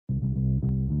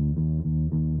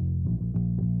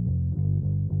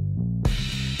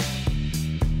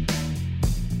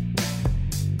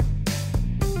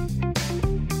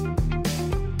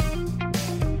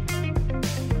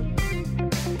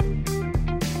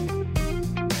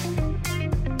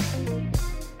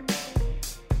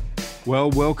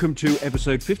Well, welcome to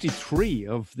episode 53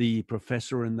 of The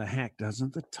Professor and the Hack.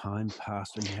 Doesn't the time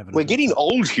pass when you have a We're little getting fun?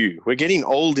 old, Hugh. We're getting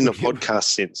old in a podcast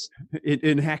sense.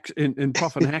 In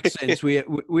prof and hack sense, we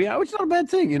are. It's not a bad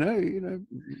thing,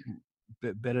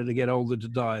 better to get older to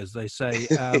die, as they say.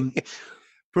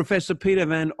 Professor Peter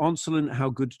Van Onselen, how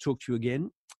good to talk to you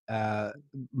again.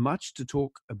 Much to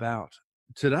talk about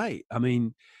today. I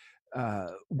mean,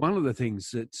 one of the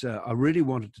things that I really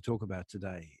wanted to talk about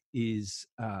today is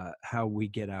how we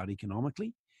get out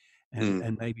economically,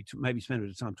 and maybe spend a bit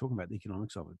of time talking about the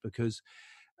economics of it, because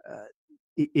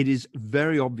it is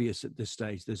very obvious at this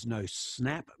stage there's no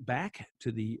snap back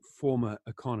to the former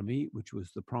economy, which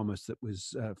was the promise that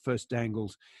was first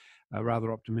dangled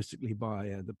rather optimistically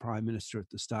by the Prime Minister at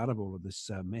the start of all of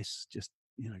this mess just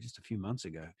a few months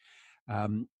ago,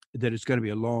 that it's going to be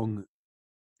a long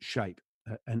shape,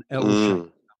 an L shape,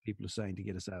 people are saying, to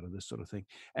get us out of this sort of thing.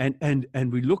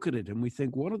 And we look at it and we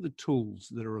think, what are the tools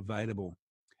that are available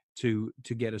to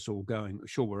get us all going?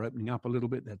 Sure, we're opening up a little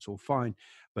bit, that's all fine,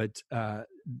 but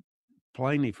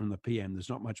plainly from the PM, there's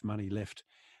not much money left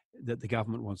that the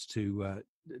government wants to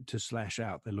slash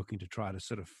out. They're looking to try to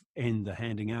sort of end the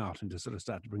handing out and to sort of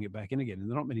start to bring it back in again. And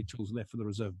there are not many tools left for the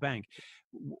Reserve Bank.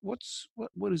 What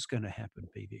is going to happen,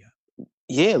 PVR?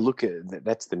 Yeah, look,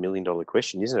 that's the $1 million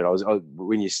question, isn't it?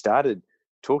 When you started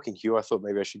talking, Hugh, I thought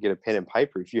maybe I should get a pen and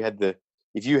paper. If you had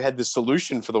the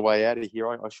solution for the way out of here,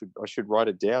 I should write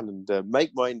it down and make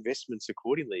my investments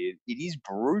accordingly. It is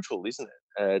brutal, isn't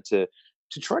it? To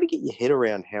try to get your head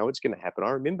around how it's going to happen. I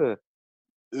remember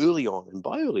early on, and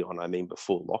by early on I mean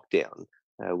before lockdown,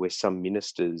 where some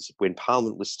ministers, when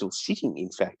Parliament was still sitting,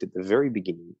 in fact, at the very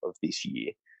beginning of this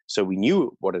year, so we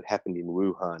knew what had happened in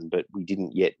Wuhan, but we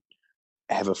didn't yet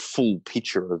have a full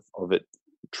picture of it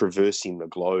traversing the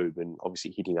globe and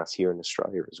obviously hitting us here in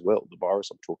Australia as well, the virus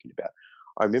I'm talking about.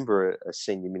 I remember a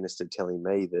senior minister telling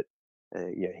me that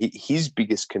his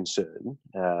biggest concern,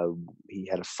 he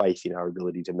had a faith in our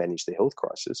ability to manage the health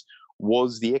crisis,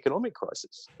 was the economic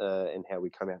crisis and how we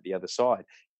come out the other side.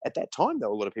 At that time,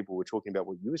 though, a lot of people were talking about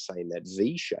what you were saying, that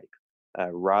V shape,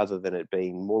 rather than it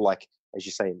being more like, as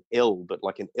you say, an L, but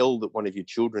like an L that one of your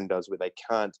children does, where they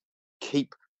can't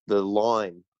keep the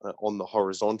line on the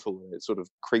horizontal and it sort of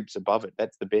creeps above it.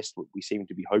 That's the best what we seem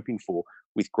to be hoping for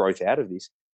with growth out of this.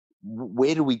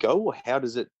 Where do we go, or how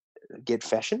does it get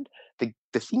fashioned?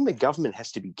 The thing the government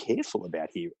has to be careful about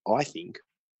here, I think,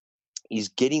 is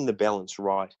getting the balance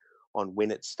right on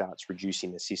when it starts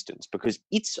reducing assistance, because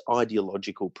its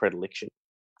ideological predilection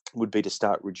would be to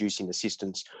start reducing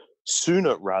assistance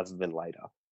sooner rather than later.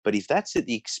 But if that's at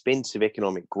the expense of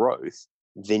economic growth,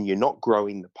 then you're not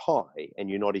growing the pie, and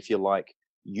you're not, if you like,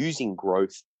 using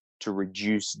growth to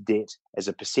reduce debt as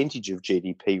a percentage of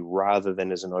GDP rather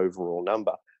than as an overall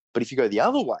number. But if you go the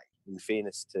other way, in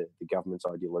fairness to the government's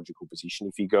ideological position,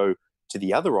 if you go to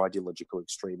the other ideological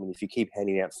extreme, and if you keep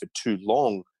handing out for too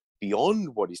long beyond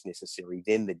what is necessary,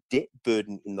 then the debt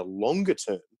burden in the longer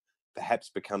term perhaps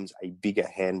becomes a bigger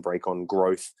handbrake on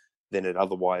growth than it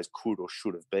otherwise could or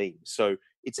should have been. So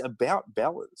it's about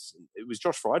balance. It was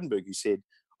Josh Frydenberg who said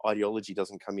ideology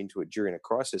doesn't come into it during a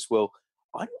crisis. Well,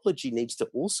 ideology needs to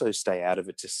also stay out of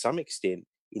it to some extent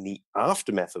in the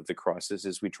aftermath of the crisis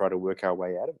as we try to work our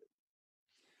way out of it.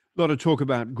 A lot of talk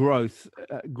about growth.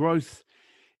 Growth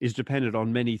is dependent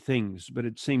on many things, but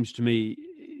it seems to me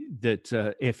that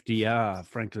FDR,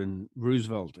 Franklin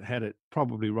Roosevelt, had it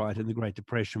probably right in the Great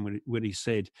Depression when he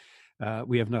said,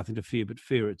 we have nothing to fear but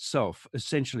fear itself.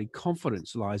 Essentially,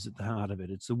 confidence lies at the heart of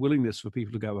it. It's the willingness for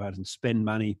people to go out and spend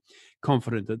money,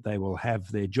 confident that they will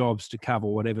have their jobs to cover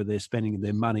whatever they're spending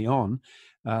their money on.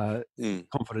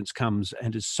 Confidence comes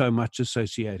and is so much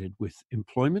associated with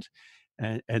employment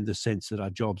and the sense that our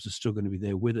jobs are still going to be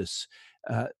there with us.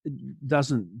 And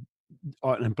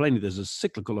plainly there's a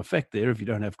cyclical effect there. If you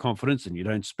don't have confidence and you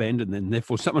don't spend, and then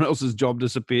therefore someone else's job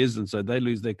disappears and so they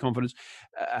lose their confidence.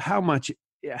 How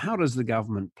does the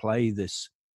government play this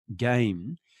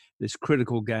game, this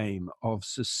critical game of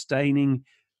sustaining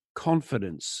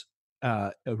confidence,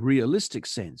 a realistic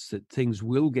sense that things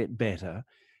will get better?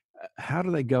 How do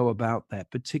they go about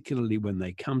that, particularly when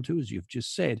they come to, as you've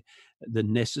just said, the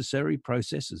necessary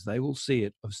processes? They will see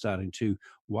it of starting to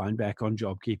wind back on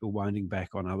JobKeeper, winding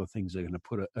back on other things that are going to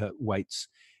put weights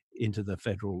into the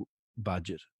federal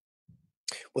budget.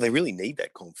 Well, they really need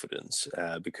that confidence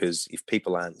because if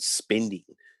people aren't spending,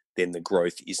 then the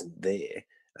growth isn't there.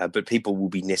 But people will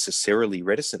be necessarily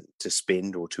reticent to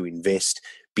spend or to invest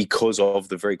because of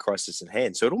the very crisis at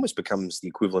hand. So it almost becomes the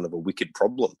equivalent of a wicked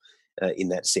problem in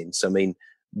that sense. I mean,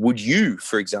 would you,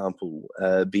 for example,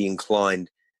 be inclined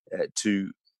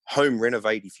to home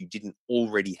renovate if you didn't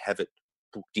already have it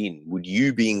booked in, would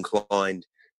you be inclined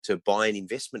to buy an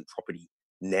investment property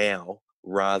now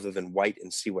rather than wait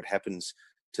and see what happens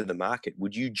to the market?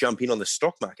 Would you jump in on the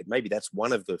stock market? Maybe that's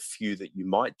one of the few that you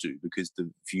might do, because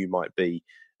the view might be,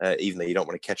 even though you don't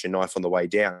want to catch a knife on the way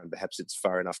down, perhaps it's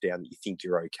far enough down that you think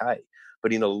you're okay.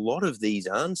 But in a lot of these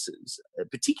answers,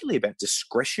 particularly about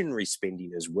discretionary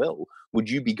spending as well, would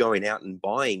you be going out and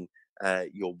buying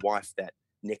your wife that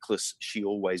necklace she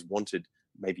always wanted?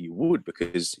 Maybe you would,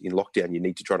 because in lockdown you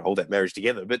need to try to hold that marriage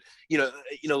together. But in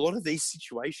a lot of these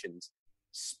situations,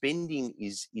 spending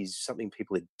is something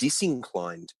people are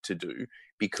disinclined to do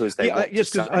because they want to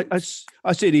save. Because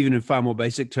I see it even in far more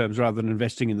basic terms rather than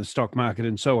investing in the stock market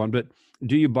and so on. But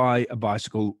do you buy a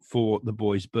bicycle for the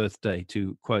boy's birthday,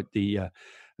 to quote the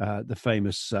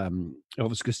famous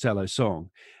Elvis Costello song?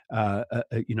 A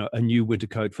new winter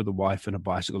coat for the wife and a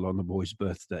bicycle on the boy's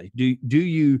birthday. Do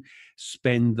you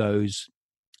spend those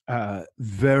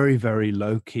very, very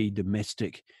low-key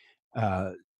domestic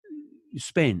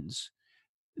spends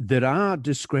that are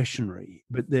discretionary,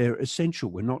 but they're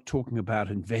essential? We're not talking about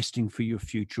investing for your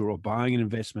future or buying an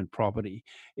investment property.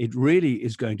 It really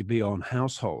is going to be on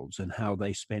households and how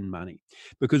they spend money,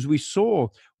 because we saw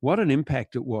what an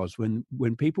impact it was when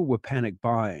people were panic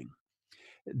buying,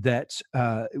 that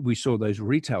we saw those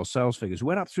retail sales figures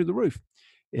went up through the roof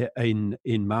in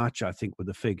March, I think, were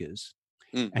the figures.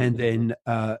 Mm-hmm.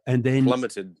 and then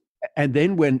plummeted. And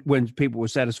then when people were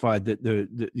satisfied that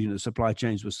the supply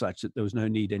chains were such that there was no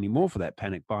need anymore for that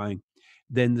panic buying,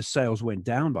 then the sales went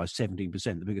down by 17%,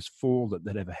 the biggest fall that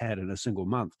they'd ever had in a single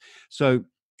month. So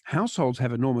households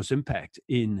have enormous impact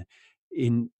in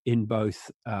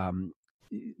both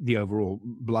the overall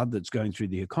blood that's going through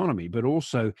the economy, but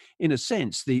also, in a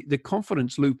sense, the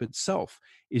confidence loop itself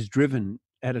is driven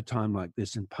at a time like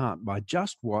this in part by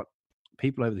just what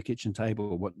people over the kitchen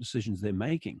table, what decisions they're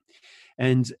making.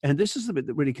 And this is the bit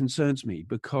that really concerns me,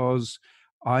 because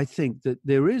I think that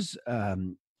there is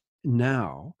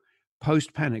now,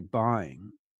 post-panic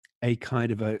buying, a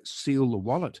kind of a seal the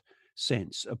wallet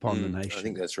sense upon the nation. I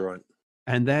think that's right.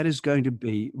 And that is going to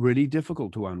be really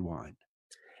difficult to unwind.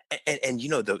 And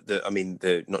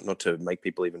not to make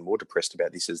people even more depressed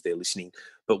about this as they're listening,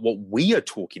 but what we are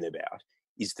talking about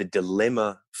is the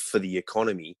dilemma for the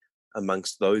economy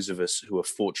amongst those of us who are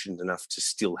fortunate enough to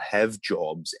still have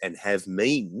jobs and have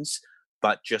means,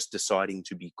 but just deciding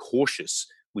to be cautious,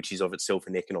 which is of itself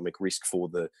an economic risk for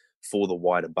the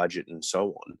wider budget and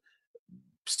so on.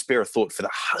 Spare a thought for the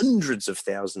hundreds of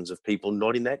thousands of people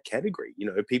not in that category,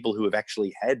 people who have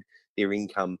actually had their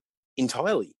income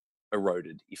entirely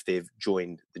eroded if they've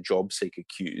joined the job seeker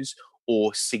queues,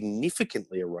 or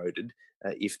significantly eroded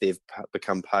if they've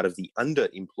become part of the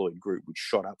underemployed group, which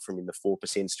shot up from in the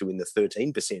 4% to in the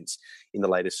 13% in the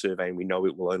latest survey, and we know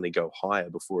it will only go higher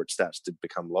before it starts to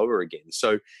become lower again.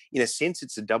 So in a sense,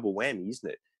 it's a double whammy, isn't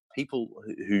it? People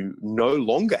who no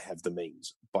longer have the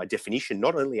means, by definition,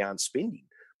 not only aren't spending,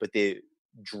 but they're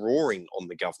drawing on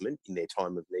the government in their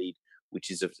time of need,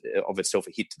 which is of itself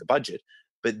a hit to the budget.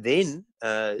 But then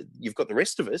you've got the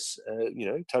rest of us,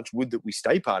 touch wood that we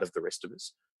stay part of the rest of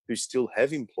us, who still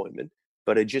have employment,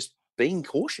 but are just being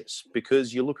cautious,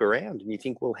 because you look around and you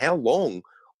think, well, how long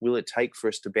will it take for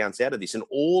us to bounce out of this? And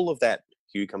all of that,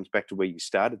 Hugh, comes back to where you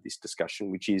started this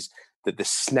discussion, which is that the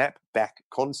snapback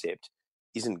concept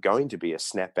isn't going to be a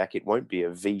snapback. It won't be a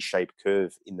V-shaped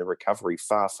curve in the recovery,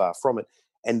 far, far from it.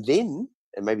 And then,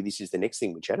 and maybe this is the next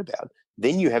thing we chat about,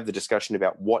 then you have the discussion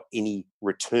about what any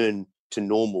return to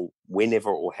normal, whenever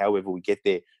or however we get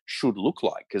there, should look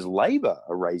like. Because Labor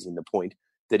are raising the point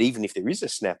that even if there is a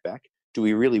snapback, do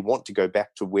we really want to go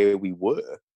back to where we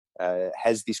were?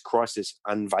 Has this crisis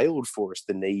unveiled for us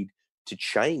the need to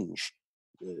change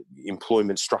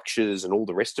employment structures and all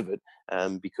the rest of it,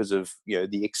 because of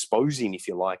the exposing, if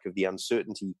you like, of the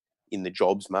uncertainty in the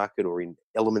jobs market or in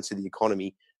elements of the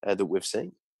economy that we've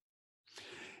seen?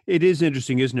 It is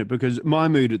interesting, isn't it? Because my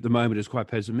mood at the moment is quite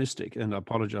pessimistic, and I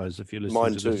apologise if you're listening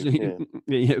Mine to this. too,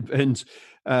 yeah. And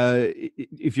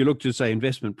if you look to, say,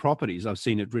 investment properties, I've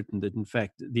seen it written that, in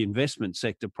fact, the investment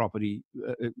sector,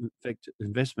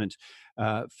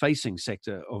 facing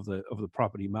sector of the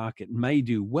property market may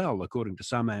do well, according to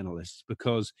some analysts,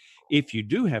 because if you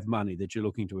do have money that you're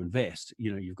looking to invest,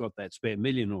 you've got that spare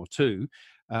million or two,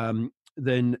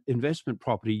 then investment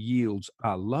property yields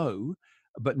are low,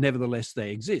 but nevertheless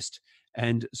they exist.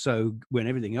 And so when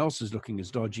everything else is looking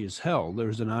as dodgy as hell, there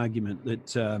is an argument that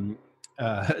some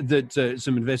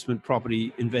investment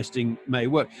property investing may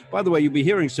work. By the way, you'll be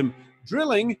hearing some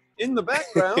drilling in the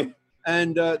background,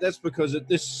 and that's because at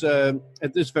this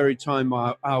very time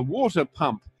our water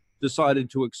pump decided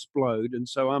to explode, and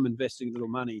so I'm investing a little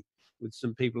money with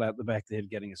some people out the back there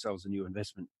getting ourselves a new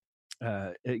investment,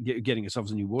 getting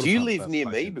ourselves a new water Do you pump. live near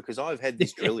me? Because I've had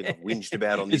this drilling I've whinged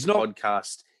about on this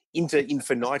podcast inter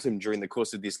infinitum during the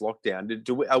course of this lockdown.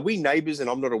 Are we neighbours and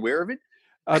I'm not aware of it?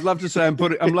 I'd love to say I'd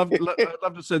love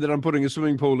to say that I'm putting a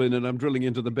swimming pool in and I'm drilling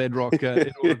into the bedrock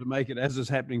in order to make it, as is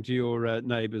happening to your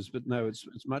neighbours. But no, it's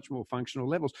much more functional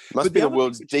levels. Must be the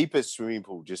world's deepest swimming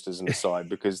pool, just as an aside,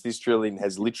 because this drilling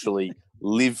has literally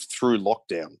lived through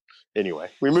lockdown. Anyway,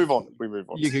 we move on.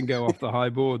 You can go off the high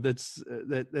board. That's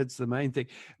the main thing.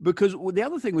 Because the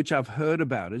other thing which I've heard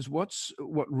about is what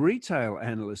retail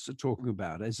analysts are talking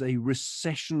about as a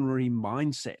recessionary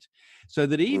mindset. So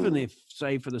that even if,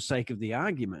 say, for the sake of the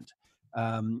argument,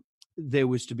 there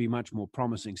was to be much more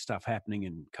promising stuff happening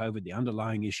in COVID, the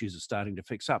underlying issues are starting to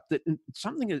fix up, that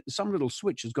some little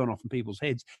switch has gone off in people's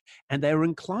heads and they're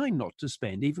inclined not to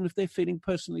spend, even if they're feeling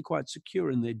personally quite secure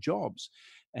in their jobs.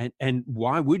 And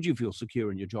why would you feel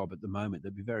secure in your job at the moment?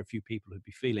 There'd be very few people who'd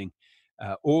be feeling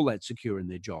all that secure in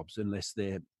their jobs unless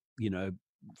they're,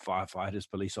 firefighters,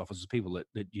 police officers, people that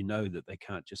that they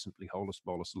can't just simply hold a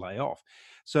bolus and lay off.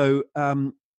 So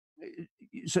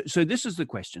this is the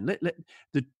question.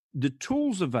 The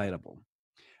tools available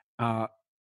are,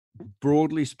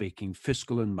 broadly speaking,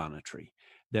 fiscal and monetary.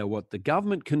 They're what the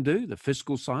government can do, the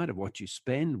fiscal side of what you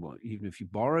spend, even if you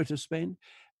borrow to spend,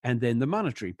 and then the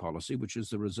monetary policy, which is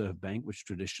the Reserve Bank, which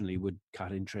traditionally would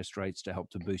cut interest rates to help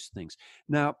to boost things.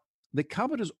 Now, the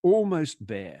cupboard is almost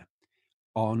bare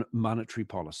on monetary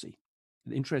policy.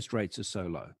 The interest rates are so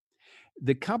low.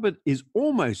 The cupboard is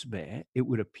almost bare, it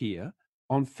would appear,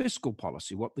 on fiscal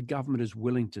policy, what the government is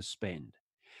willing to spend.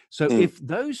 So if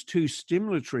those two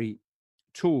stimulatory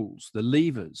tools, the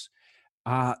levers,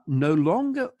 are no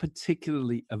longer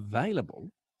particularly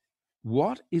available,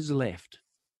 what is left?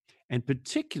 And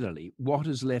particularly what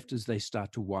is left as they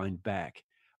start to wind back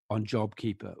on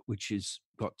JobKeeper, which has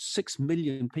got 6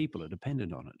 million people are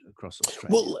dependent on it across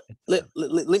Australia. Well,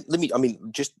 let me,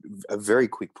 just a very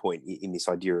quick point in this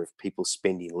idea of people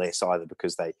spending less either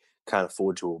because they can't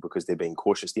afford to or because they're being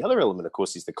cautious. The other element, of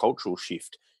course, is the cultural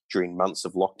shift during months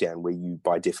of lockdown where you,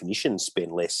 by definition,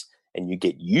 spend less and you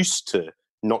get used to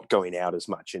not going out as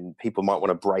much. And people might want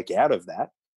to break out of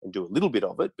that and do a little bit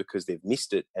of it because they've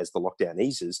missed it as the lockdown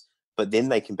eases. But then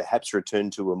they can perhaps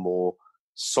return to a more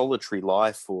solitary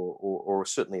life or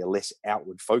certainly a less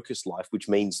outward focused life, which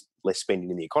means less spending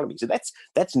in the economy. So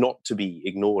that's not to be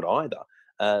ignored either.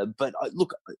 But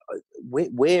look,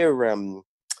 where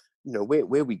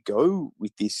we go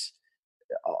with this,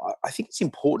 I think it's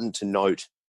important to note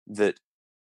that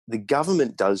the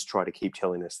government does try to keep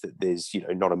telling us that there's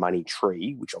not a money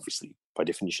tree, which obviously by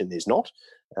definition there's not,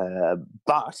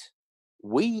 but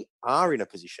we are in a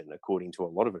position, according to a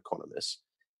lot of economists,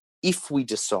 if we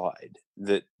decide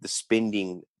that the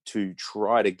spending to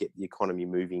try to get the economy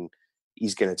moving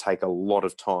is going to take a lot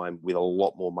of time with a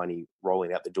lot more money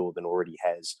rolling out the door than already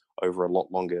has over a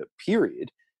lot longer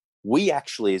period, we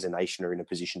actually as a nation are in a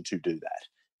position to do that.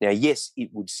 Now, yes,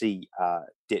 it would see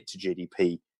debt to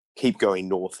GDP keep going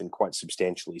north and quite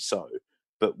substantially so,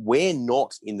 but we're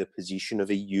not in the position of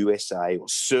a USA or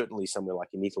certainly somewhere like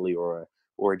in Italy or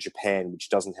a Japan, which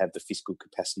doesn't have the fiscal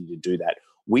capacity to do that.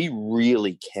 We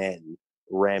really can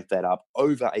ramp that up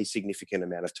over a significant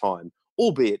amount of time,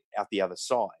 albeit out the other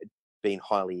side being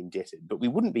highly indebted. But we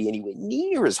wouldn't be anywhere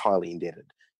near as highly indebted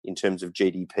in terms of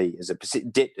GDP,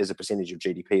 debt as a percentage of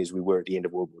GDP as we were at the end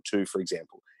of World War II, for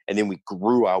example. And then we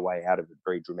grew our way out of it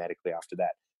very dramatically after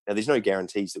that. Now, there's no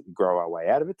guarantees that we grow our way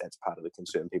out of it. That's part of the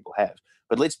concern people have.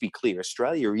 But let's be clear,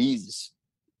 Australia is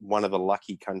one of the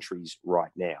lucky countries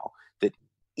right now that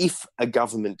if a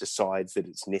government decides that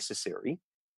it's necessary,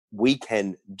 we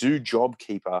can do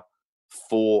JobKeeper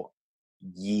for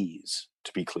years,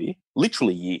 to be clear,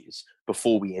 literally years,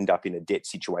 before we end up in a debt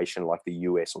situation like the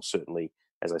US or certainly,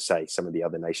 as I say, some of the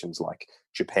other nations like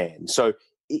Japan. So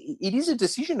it is a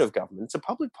decision of government. It's a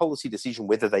public policy decision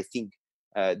whether they think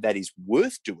that is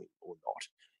worth doing or not.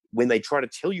 When they try to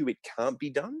tell you it can't be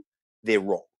done, they're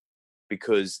wrong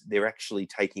because they're actually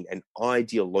taking an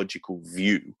ideological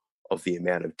view of the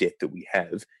amount of debt that we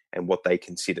have and what they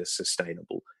consider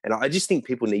sustainable. And I just think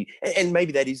people need, and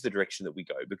maybe that is the direction that we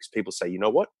go, because people say, you know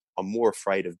what, I'm more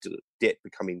afraid of debt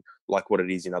becoming like what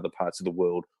it is in other parts of the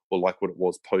world or like what it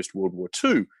was post-World War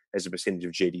II as a percentage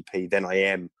of GDP than I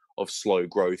am of slow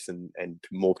growth and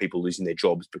more people losing their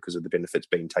jobs because of the benefits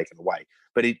being taken away.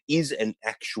 But it is an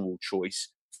actual choice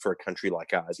for a country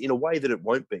like ours in a way that it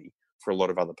won't be for a lot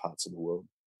of other parts of the world.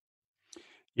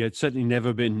 Yeah, it's certainly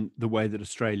never been the way that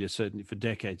Australia, certainly for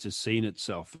decades, has seen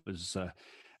itself as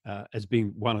as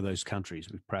being one of those countries.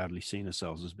 We've proudly seen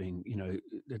ourselves as being,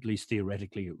 at least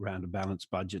theoretically around a balanced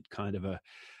budget kind of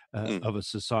a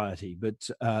society. But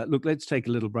look, let's take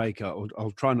a little break.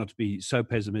 I'll try not to be so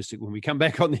pessimistic when we come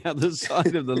back on the other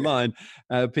side of the line.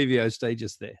 PVO, stay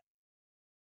just there.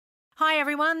 Hi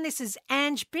everyone, this is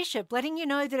Ange Bishop letting you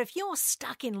know that if you're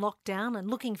stuck in lockdown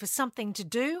and looking for something to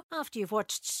do, after you've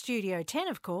watched Studio 10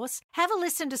 of course, have a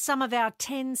listen to some of our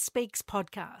 10 Speaks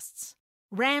podcasts.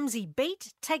 Ramsay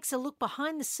Beat takes a look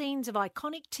behind the scenes of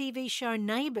iconic TV show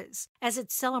Neighbours as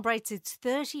it celebrates its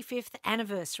 35th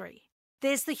anniversary.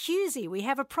 There's the Hughesy We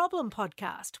Have a Problem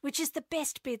podcast, which is the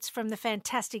best bits from the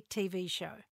fantastic TV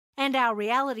show. And our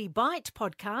Reality Bite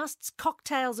podcasts,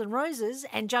 Cocktails and Roses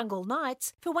and Jungle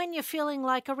Nights, for when you're feeling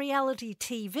like a reality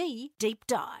TV deep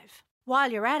dive.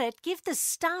 While you're at it, give the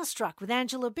Starstruck with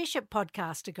Angela Bishop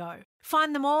podcast a go.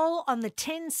 Find them all on the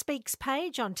 10 Speaks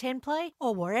page on 10Play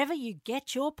or wherever you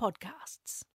get your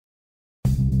podcasts.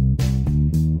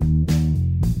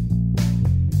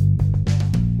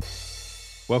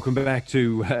 Welcome back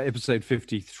to episode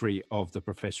 53 of The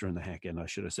Professor and the Hack. And I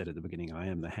should have said at the beginning, I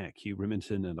am the hack, Hugh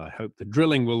Remington, and I hope the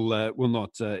drilling will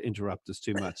not interrupt us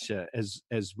too much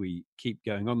as we keep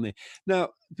going on there.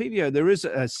 Now, PVO, there is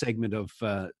a segment of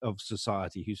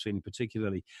society who's feeling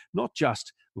particularly not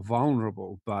just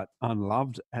vulnerable, but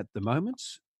unloved at the moment.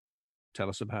 Tell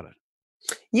us about it.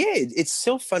 Yeah, it's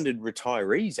self-funded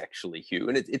retirees, actually, Hugh.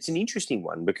 And it's an interesting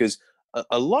one because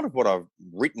a lot of what I've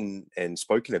written and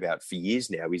spoken about for years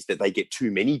now is that they get too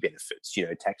many benefits,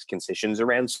 tax concessions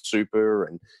around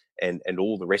super and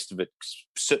all the rest of it,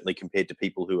 certainly compared to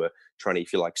people who are trying to,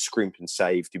 if you like, scrimp and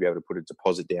save to be able to put a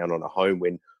deposit down on a home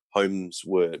when homes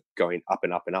were going up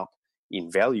and up and up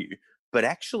in value. But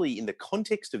actually, in the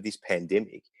context of this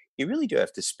pandemic, you really do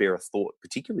have to spare a thought,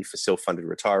 particularly for self-funded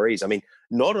retirees. I mean,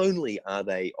 not only are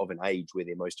they of an age where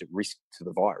they're most at risk to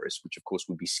the virus, which of course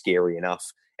would be scary enough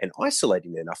and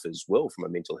isolating enough as well from a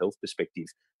mental health perspective,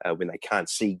 when they can't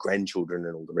see grandchildren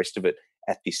and all the rest of it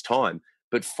at this time,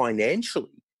 but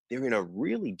financially, they're in a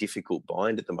really difficult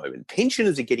bind at the moment.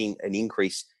 Pensioners are getting an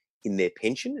increase in their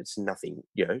pension. It's nothing,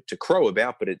 to crow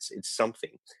about, but it's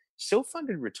something.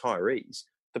 Self-funded retirees,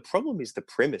 the problem is the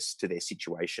premise to their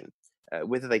situation.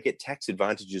 Whether they get tax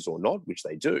advantages or not, which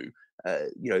they do,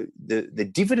 the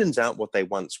dividends aren't what they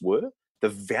once were. The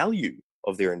value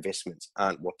of their investments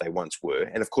aren't what they once were.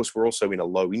 And of course, we're also in a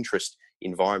low interest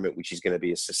environment, which is going to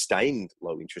be a sustained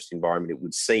low interest environment, it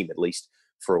would seem, at least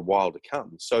for a while to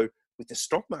come. So with the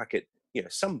stock market,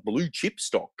 some blue chip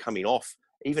stock coming off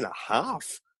even a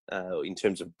half in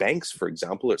terms of banks, for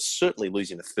example, it's certainly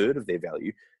losing a third of their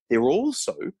value. There are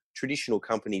also traditional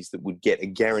companies that would get a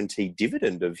guaranteed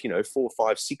dividend of, 4,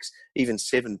 5, 6, even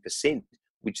 7%,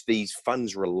 which these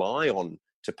funds rely on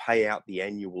to pay out the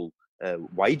annual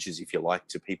wages, if you like,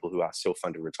 to people who are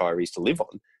self-funded retirees to live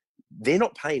on. They're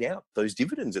not paying out those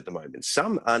dividends at the moment.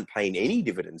 Some aren't paying any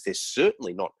dividends. They're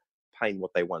certainly not paying what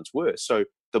they once were. So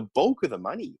the bulk of the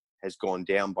money has gone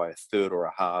down by a third or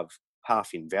a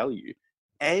half in value,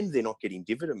 and they're not getting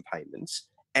dividend payments,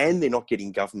 and they're not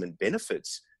getting government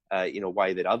benefits in a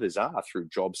way that others are through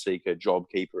JobSeeker,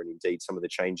 JobKeeper, and indeed some of the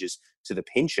changes to the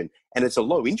pension. And it's a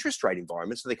low interest rate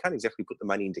environment, so they can't exactly put the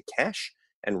money into cash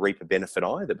and reap a benefit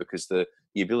either, because the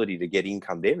ability to get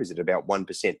income there is at about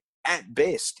 1% at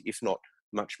best, if not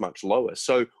much, much lower.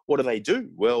 So what do?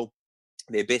 Well,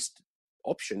 their best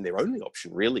option, their only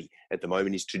option really at the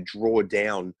moment, is to draw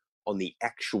down on the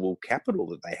actual capital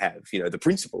that they have, the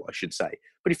principal, I should say.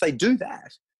 But if they do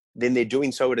that, then they're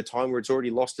doing so at a time where it's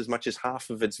already lost as much as half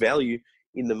of its value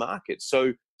in the market.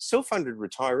 So self-funded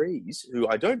retirees, who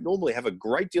I don't normally have a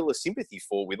great deal of sympathy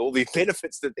for with all the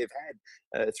benefits that they've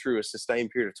had through a sustained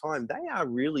period of time, they are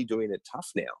really doing it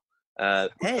tough now.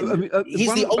 Here's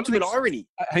the ultimate irony.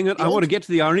 Hang on, I want to get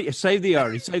to the irony. Save the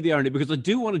irony, because I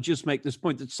do want to just make this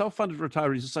point that self-funded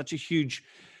retirees are such a huge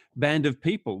band of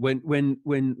people. When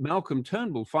Malcolm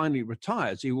Turnbull finally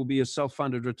retires, he will be a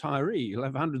self-funded retiree. He'll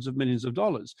have hundreds of millions of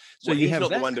dollars. So he's not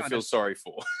the one to feel sorry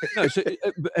for. No,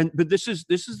 but this is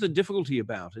the difficulty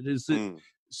about it, is that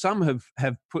some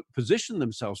have positioned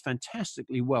themselves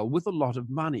fantastically well with a lot of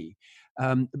money.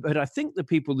 But I think the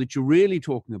people that you're really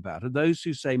talking about are those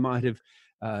who say might have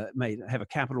a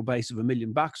capital base of $1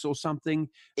 million or something.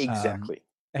 Exactly.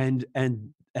 And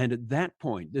at that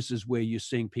point, this is where you're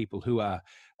seeing people who are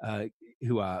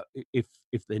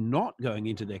if they're not going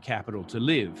into their capital to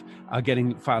live, are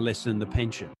getting far less than the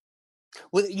pension.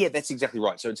 Well, yeah, that's exactly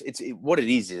right. So what it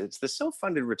is it's the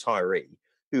self-funded retiree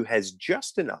who has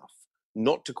just enough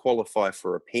not to qualify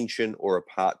for a pension or a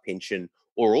part pension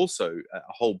or also a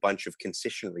whole bunch of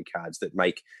concessionary cards that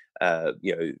make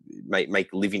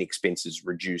living expenses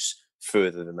reduce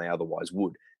further than they otherwise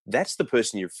would. That's the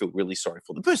person you feel really sorry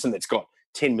for. The person that's got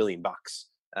 $10 million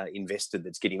invested,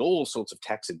 that's getting all sorts of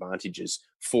tax advantages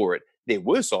for it, they're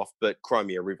worse off. But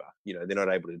Crimea River, they're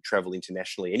not able to travel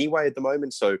internationally anyway at the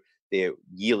moment, so their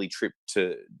yearly trip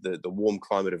to the warm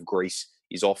climate of Greece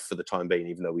is off for the time being,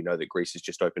 even though we know that Greece has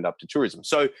just opened up to tourism.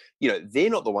 So, they're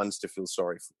not the ones to feel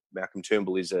sorry for. Malcolm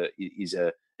Turnbull is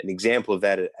an example of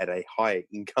that at a higher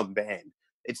income band.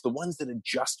 It's the ones that are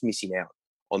just missing out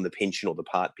on the pension or the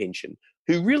part pension,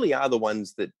 who really are the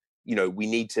ones that, we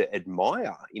need to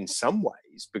admire in some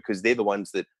ways, because they're the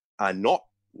ones that are not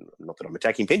that I'm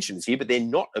attacking pensions here, but they're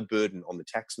not a burden on the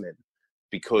taxman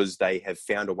because they have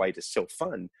found a way to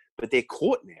self-fund, but they're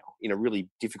caught now in a really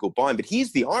difficult bind. But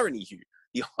here's the irony, Hugh.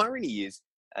 The irony is,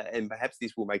 and perhaps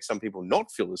this will make some people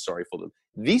not feel as sorry for them,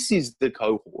 this is the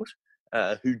cohort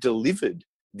who delivered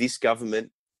this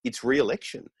government its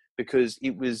re-election, because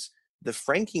it was the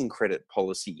franking credit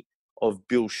policy of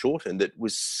Bill Shorten that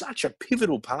was such a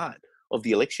pivotal part of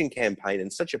the election campaign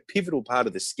and such a pivotal part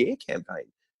of the scare campaign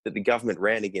that the government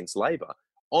ran against Labor.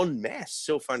 En masse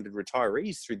self-funded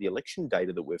retirees through the election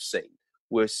data that we've seen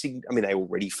they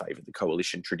already favoured the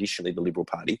coalition, traditionally the Liberal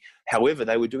Party. However,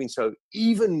 they were doing so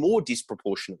even more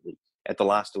disproportionately at the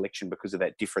last election because of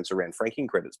that difference around franking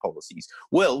credits policies.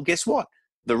 Well, guess what?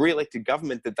 The re-elected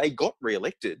government that they got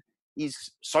re-elected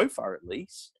is, so far at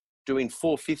least, doing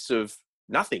 4/5 of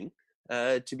nothing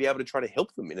to be able to try to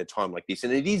help them in a time like this.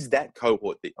 And it is that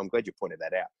cohort that, I'm glad you pointed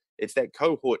that out, it's that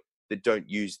cohort that don't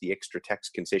use the extra tax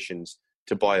concessions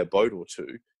to buy a boat or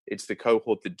two. It's the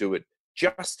cohort that do it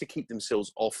just to keep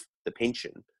themselves off the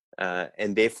pension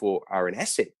and therefore are an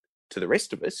asset to the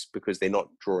rest of us because they're not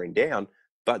drawing down,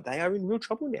 but they are in real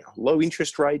trouble now. Low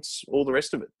interest rates, all the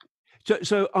rest of it.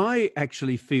 So I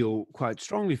actually feel quite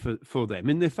strongly for them,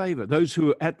 in their favour. Those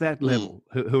who are at that level,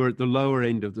 who are at the lower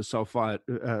end of the self-funded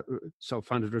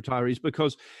retirees,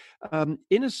 because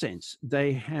in a sense,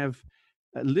 they have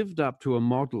lived up to a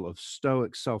model of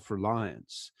stoic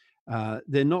self-reliance.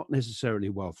 They're not necessarily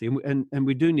wealthy, and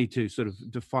we do need to sort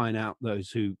of define out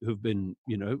those who've been,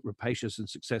 rapacious and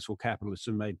successful capitalists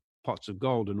and made pots of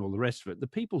gold and all the rest of it. The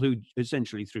people who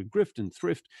essentially through grift and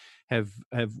thrift have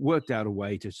worked out a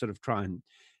way to sort of try and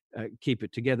keep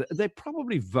it together. They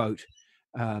probably vote,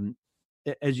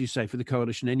 as you say, for the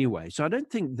coalition anyway. So I don't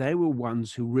think they were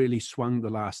ones who really swung the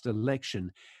last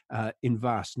election in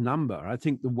vast number. I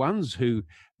think the ones who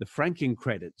the franking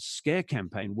credits scare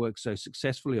campaign worked so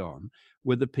successfully on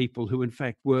were the people who, in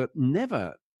fact, were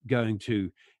never going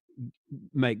to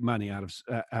make money out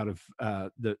of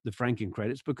the franking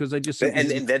credits because they just and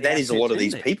that is a lot of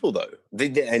these people, though.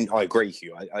 And I agree,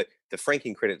 Hugh. The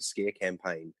franking credits scare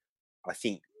campaign, I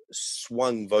think,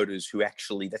 swung voters who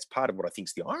actually, that's part of what I think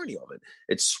is the irony of it.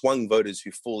 It swung voters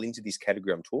who fall into this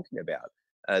category I'm talking about,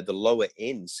 the lower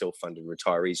end self-funded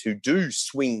retirees who do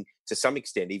swing to some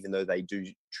extent, even though they do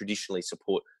traditionally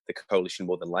support the coalition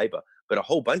more than Labor. But a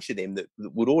whole bunch of them that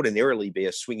would ordinarily be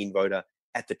a swinging voter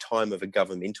at the time of a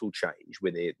governmental change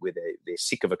where they're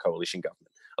sick of a coalition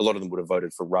government. A lot of them would have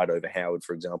voted for Rudd over Howard,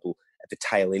 for example, at the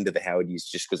tail end of the Howard years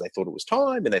just because they thought it was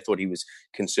time and they thought he was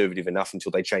conservative enough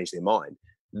until they changed their mind.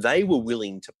 They were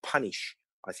willing to punish,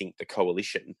 I think, the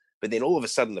coalition, but then all of a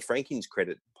sudden the franking's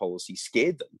credit policy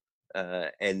scared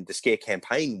them, and the scare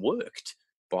campaign worked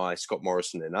by Scott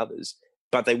Morrison and others,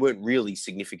 but they weren't really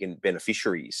significant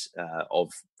beneficiaries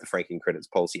of the franking credits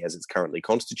policy as it's currently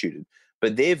constituted.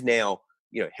 But they've now,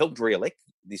 helped re-elect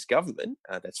this government.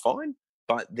 That's fine,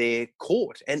 but they're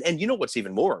caught. And you know what's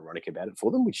even more ironic about it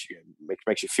for them, which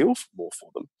makes you feel more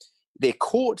for them? They're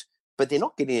caught, but they're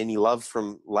not getting any love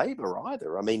from Labor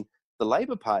either. I mean, the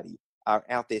Labor Party are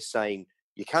out there saying,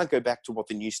 you can't go back to what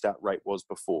the New Start rate was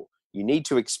before. You need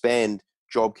to expand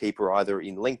JobKeeper either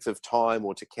in length of time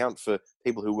or to count for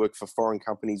people who work for foreign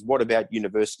companies. What about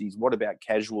universities? What about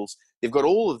casuals? They've got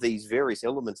all of these various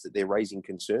elements that they're raising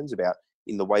concerns about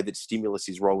in the way that stimulus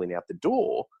is rolling out the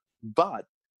door. But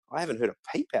I haven't heard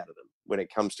a peep out of them when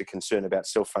it comes to concern about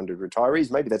self-funded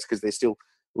retirees. Maybe that's because they're still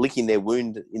licking their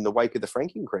wound in the wake of the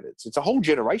franking credits. It's a whole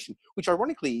generation, which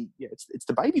ironically, it's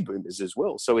the baby boomers as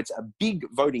well. So it's a big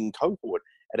voting cohort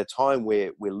at a time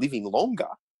where we're living longer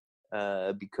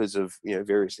because of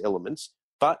various elements.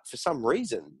 But for some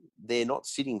reason, they're not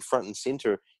sitting front and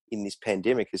centre in this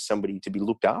pandemic as somebody to be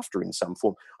looked after in some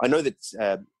form. I know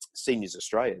that Seniors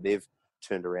Australia, they've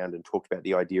turned around and talked about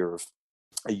the idea of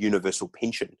a universal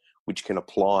pension, which can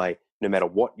apply no matter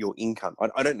what your income.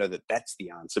 I don't know that that's the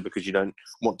answer, because you don't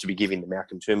want to be giving the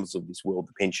Malcolm Turnbulls of this world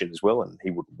the pension as well, and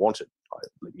he wouldn't want it.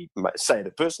 Let me say at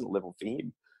a personal level for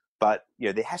him. But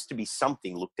there has to be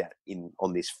something looked at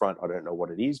on this front. I don't know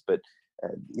what it is, but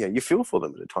you feel for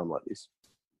them at a time like this.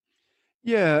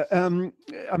 Yeah,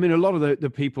 I mean, a lot of the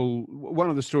people, one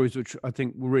of the stories which I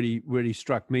think really, really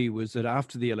struck me was that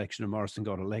after the election and Morrison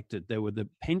got elected, there were the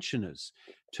pensioners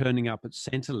turning up at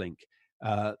Centrelink,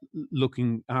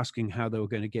 asking how they were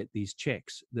going to get these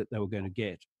checks that they were going to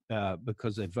get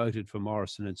because they voted for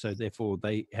Morrison. And so therefore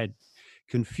they'd been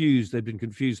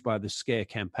confused by the scare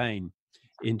campaign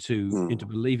into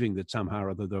believing that somehow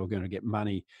or other they were going to get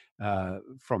money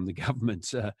from the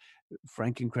government.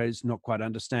 Franking credits, not quite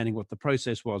understanding what the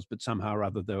process was, but somehow or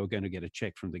other they were going to get a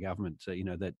check from the government.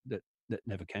 That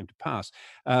never came to pass.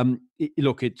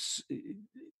 Look, it's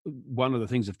one of the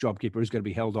things if JobKeeper is going to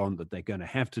be held on that they're going to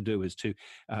have to do is to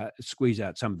squeeze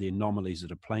out some of the anomalies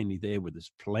that are plainly there. Where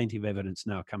there's plenty of evidence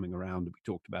now coming around that we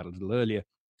talked about a little earlier,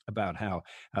 about how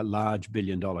large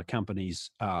billion-dollar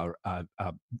companies are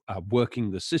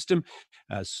working the system,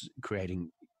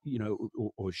 creating,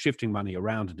 or shifting money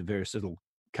around into various little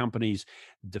companies,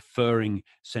 deferring,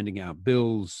 sending out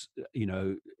bills,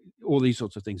 all these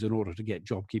sorts of things in order to get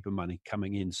JobKeeper money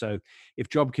coming in. So if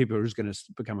JobKeeper is going to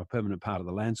become a permanent part of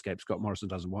the landscape, Scott Morrison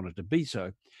doesn't want it to be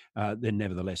so, then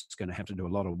nevertheless it's going to have to do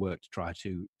a lot of work to try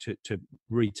to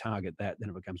retarget that. Then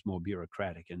it becomes more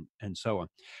bureaucratic and so on.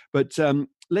 But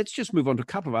let's just move on to a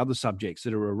couple of other subjects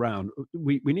that are around.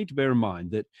 We need to bear in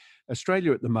mind that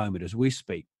Australia at the moment, as we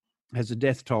speak, has a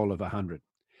death toll of 100.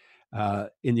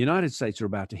 In the United States are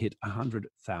about to hit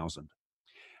 100,000.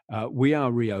 We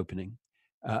are reopening.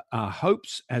 Our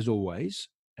hopes, as always,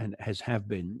 and have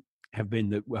been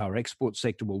that our export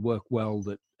sector will work well,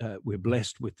 that we're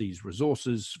blessed with these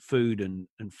resources, food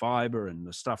and fiber and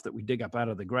the stuff that we dig up out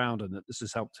of the ground, and that this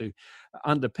has helped to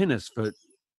underpin us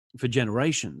for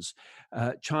generations.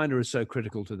 China is so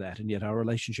critical to that, and yet our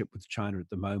relationship with China at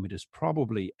the moment is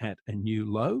probably at a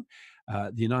new low.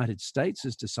 The United States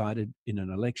has decided in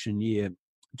an election year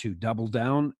to double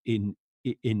down in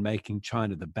making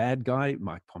China the bad guy.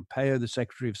 Mike Pompeo, the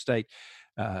Secretary of State,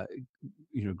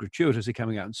 gratuitously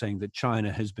coming out and saying that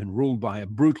China has been ruled by a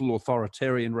brutal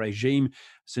authoritarian regime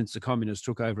since the communists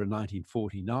took over in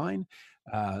 1949.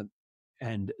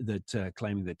 And that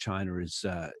claiming that China is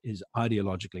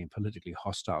ideologically and politically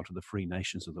hostile to the free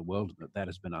nations of the world, and that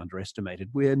has been underestimated.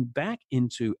 We're back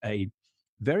into a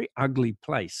very ugly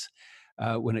place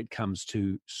when it comes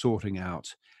to sorting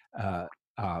out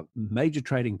our major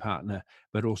trading partner,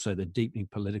 but also the deepening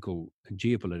political and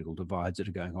geopolitical divides that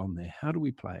are going on there. How do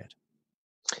we play it?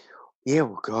 Yeah,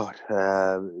 well, God,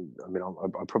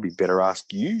 I'll probably better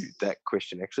ask you that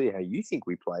question, actually, how you think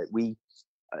we play it.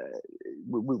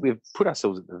 We've put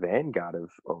ourselves at the vanguard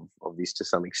of this to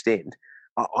some extent.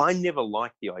 I never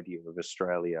liked the idea of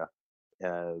Australia,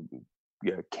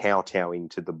 kowtowing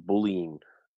to the bullying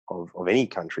of any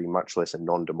country, much less a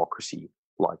non-democracy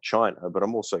like China. But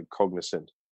I'm also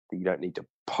cognizant that you don't need to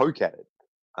poke at it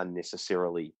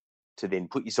unnecessarily to then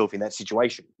put yourself in that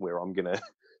situation where I'm going to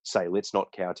say, let's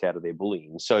not kowtow to their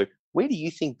bullying. So where do you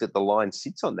think that the line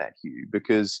sits on that, Hugh?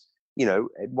 Because,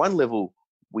 at one level,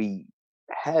 we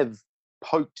have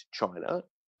poked China,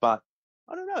 but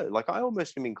I don't know, like I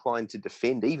almost am inclined to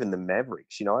defend even the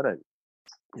Mavericks. I don't,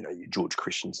 your George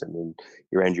Christensen and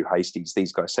your Andrew Hastings,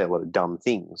 these guys say a lot of dumb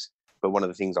things. But one of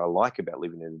the things I like about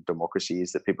living in a democracy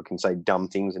is that people can say dumb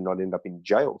things and not end up in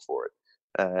jail for it.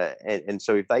 And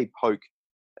so if they poke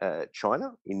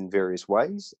China in various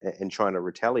ways and China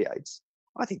retaliates,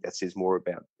 I think that says more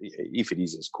about, if it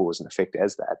is as cause and effect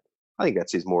as that, I think that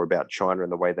says more about China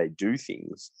and the way they do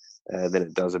things than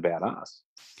it does about us.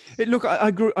 Look, I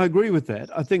agree with that.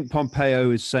 I think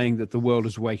Pompeo is saying that the world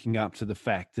is waking up to the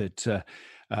fact that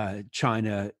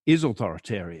China is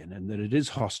authoritarian and that it is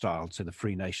hostile to the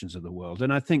free nations of the world.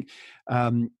 And I think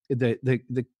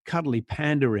the cuddly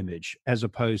panda image, as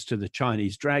opposed to the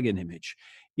Chinese dragon image,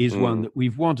 is one that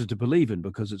we've wanted to believe in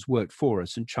because it's worked for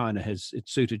us, and it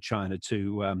suited China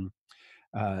to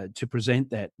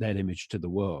present that image to the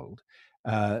world.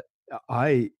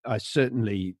 I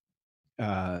certainly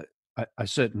have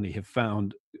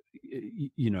found,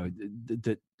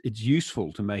 that it's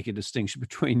useful to make a distinction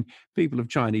between people of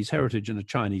Chinese heritage and a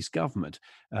Chinese government,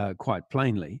 quite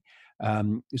plainly.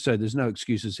 So there's no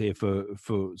excuses here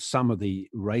for some of the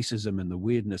racism and the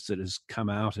weirdness that has come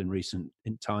out in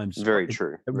times. Very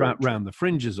true. Around the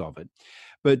fringes of it.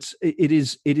 But it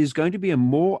is going to be a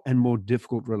more and more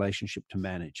difficult relationship to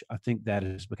manage. I think that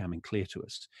is becoming clear to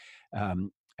us.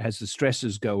 As the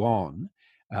stresses go on,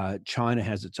 China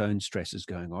has its own stresses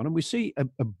going on. And we see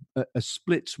a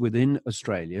splits within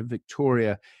Australia.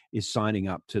 Victoria is signing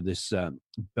up to this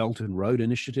Belt and Road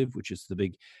Initiative, which is the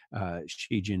big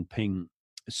Xi Jinping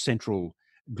central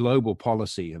global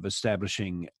policy of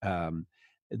establishing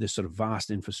this sort of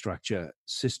vast infrastructure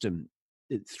system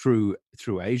through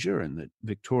Asia, and that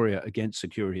Victoria, against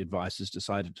security advice, has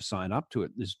decided to sign up to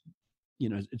it. There's,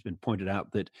 it's been pointed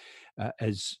out that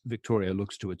as Victoria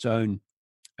looks to its own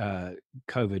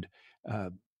COVID,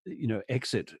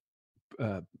 exit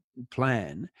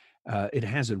plan, it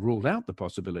hasn't ruled out the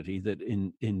possibility that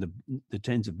in the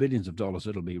tens of billions of dollars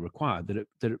that'll be required, that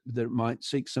it might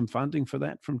seek some funding for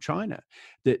that from China.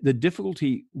 The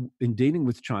difficulty in dealing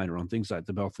with China on things like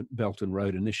the Belt and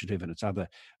Road Initiative and its other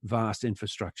vast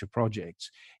infrastructure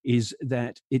projects is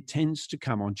that it tends to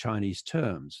come on Chinese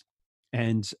terms,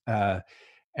 and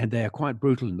they are quite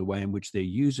brutal in the way in which they're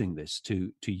using this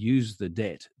to use the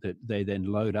debt that they then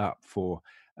load up for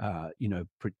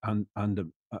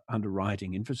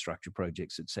underwriting infrastructure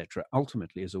projects, etc.,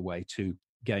 ultimately as a way to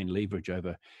gain leverage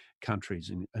over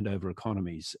countries and over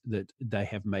economies that they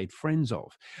have made friends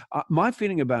of. My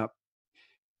feeling about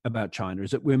China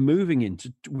is that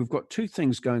we've got two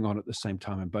things going on at the same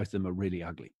time, and both of them are really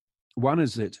ugly. One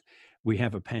is that we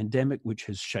have a pandemic which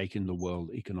has shaken the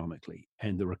world economically,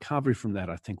 and the recovery from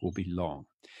that, I think, will be long.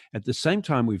 At the same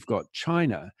time, we've got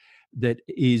China that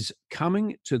is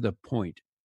coming to the point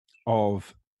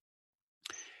of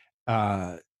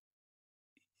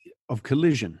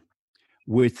collision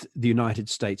with the United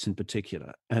States in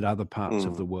particular and other parts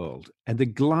of the world, and the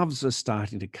gloves are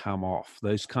starting to come off.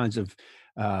 Those kinds of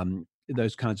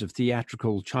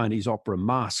theatrical Chinese opera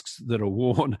masks that are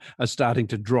worn are starting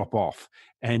to drop off,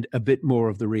 and a bit more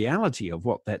of the reality of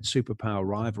what that superpower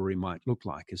rivalry might look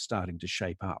like is starting to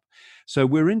shape up. So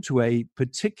we're into a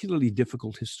particularly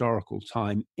difficult historical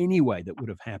time anyway that would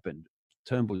have happened.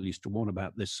 Turnbull used to warn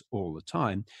about this all the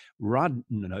time. Rudd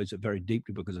knows it very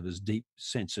deeply because of his deep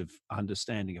sense of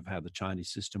understanding of how the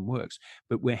Chinese system works.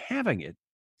 But we're having it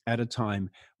at a time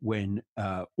when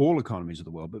all economies of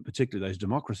the world, but particularly those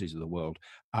democracies of the world,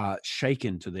 are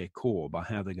shaken to their core by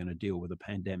how they're going to deal with the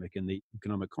pandemic and the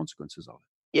economic consequences of it.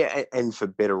 Yeah, and for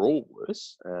better or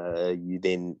worse, you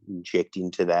then inject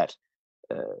into that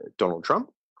Donald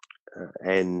Trump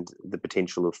and the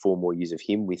potential of 4 more years of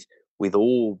him with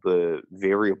all the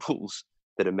variables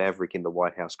that a maverick in the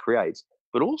White House creates,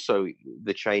 but also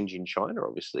the change in China,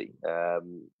 obviously,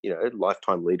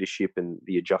 lifetime leadership and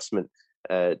the adjustment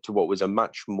to what was a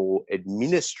much more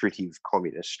administrative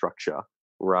communist structure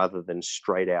rather than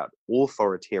straight out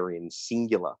authoritarian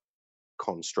singular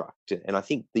construct. And I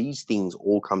think these things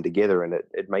all come together, and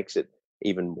it makes it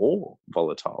even more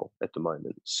volatile at the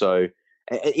moment. So,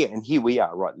 and here we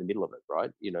are right in the middle of it,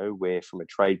 right? Where from a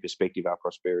trade perspective, our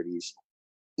prosperity is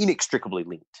inextricably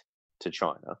linked to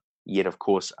China. Yet, of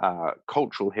course, our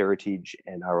cultural heritage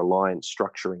and our alliance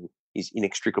structuring is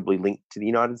inextricably linked to the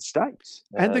United States.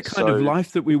 And the kind of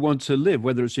life that we want to live,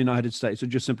 whether it's the United States or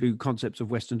just simply concepts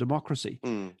of Western democracy.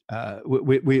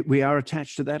 We are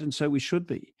attached to that, and so we should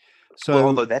be. So, well,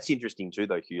 although that's interesting too,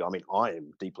 though, Hugh. I mean, I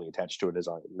am deeply attached to it, as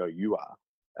I know you are.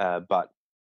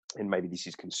 And maybe this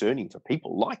is concerning for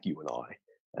people like you and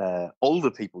I,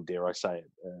 older people, dare I say it,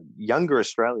 younger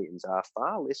Australians are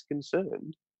far less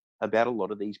concerned about a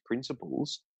lot of these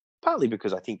principles, partly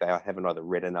because I think they haven't either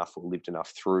read enough or lived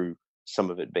enough through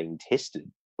some of it being tested.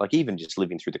 Like even just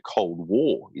living through the Cold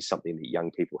War is something that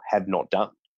young people have not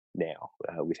done now,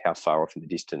 with how far off in the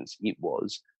distance it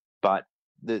was. But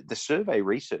the survey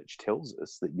research tells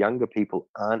us that younger people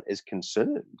aren't as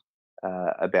concerned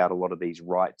about a lot of these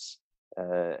rights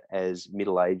as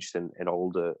middle-aged and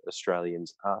older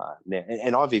Australians are now.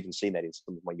 And I've even seen that in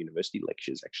some of my university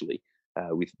lectures, actually,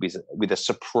 with a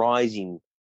surprisingly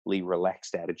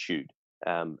relaxed attitude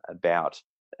about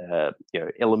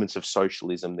elements of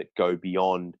socialism that go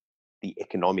beyond the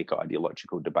economic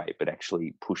ideological debate, but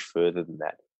actually push further than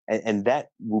that. And that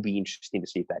will be interesting to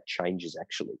see if that changes,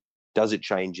 actually. Does it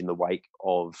change in the wake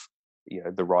of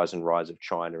the rise of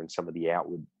China and some of the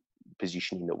outward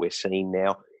positioning that we're seeing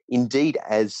now? Indeed,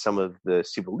 as some of the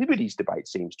civil liberties debate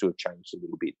seems to have changed a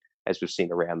little bit, as we've seen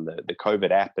around the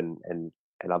COVID app and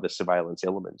other surveillance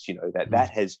elements,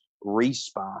 that has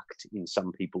re-sparked in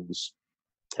some people's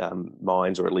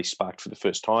minds, or at least sparked for the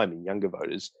first time in younger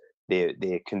voters,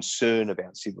 their concern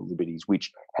about civil liberties,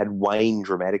 which had waned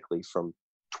dramatically from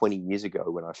 20 years ago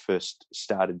when I first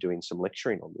started doing some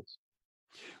lecturing on this.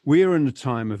 We are in a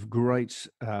time of great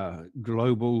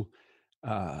global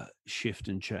shift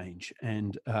and change.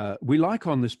 And we like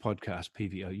on this podcast,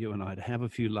 PVO, you and I, to have a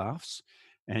few laughs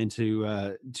and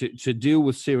to deal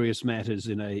with serious matters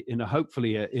in a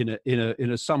hopefully in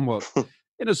a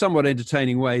somewhat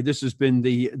entertaining way. This has been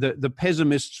the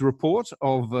pessimist's report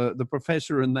of the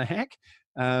professor and the hack.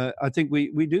 I think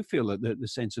we do feel the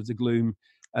sense of the gloom.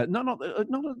 Not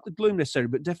the gloom necessarily,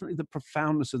 but definitely the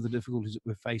profoundness of the difficulties that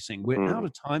we're facing. We're out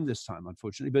of time this time,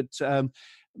 unfortunately, but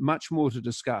much more to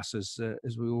discuss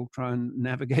as we all try and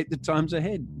navigate the times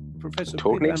ahead. Professor,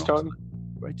 talk next time.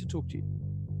 Great to talk to you.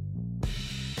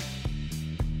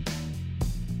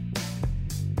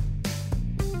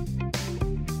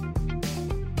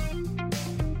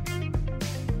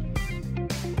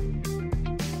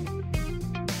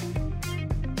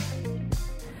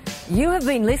 You have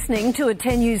been listening to a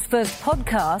 10 News First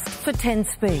podcast for 10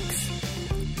 Speaks.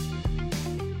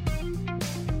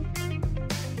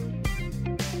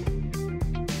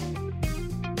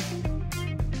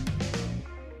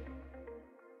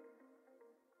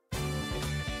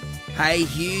 Hey,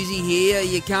 Hughesy here.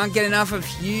 You can't get enough of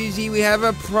Hughesy. We have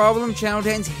a problem. Channel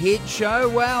 10's hit show.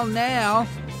 Well, now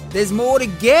there's more to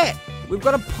get. We've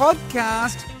got a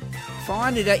podcast.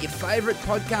 Find it at your favourite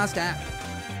podcast app.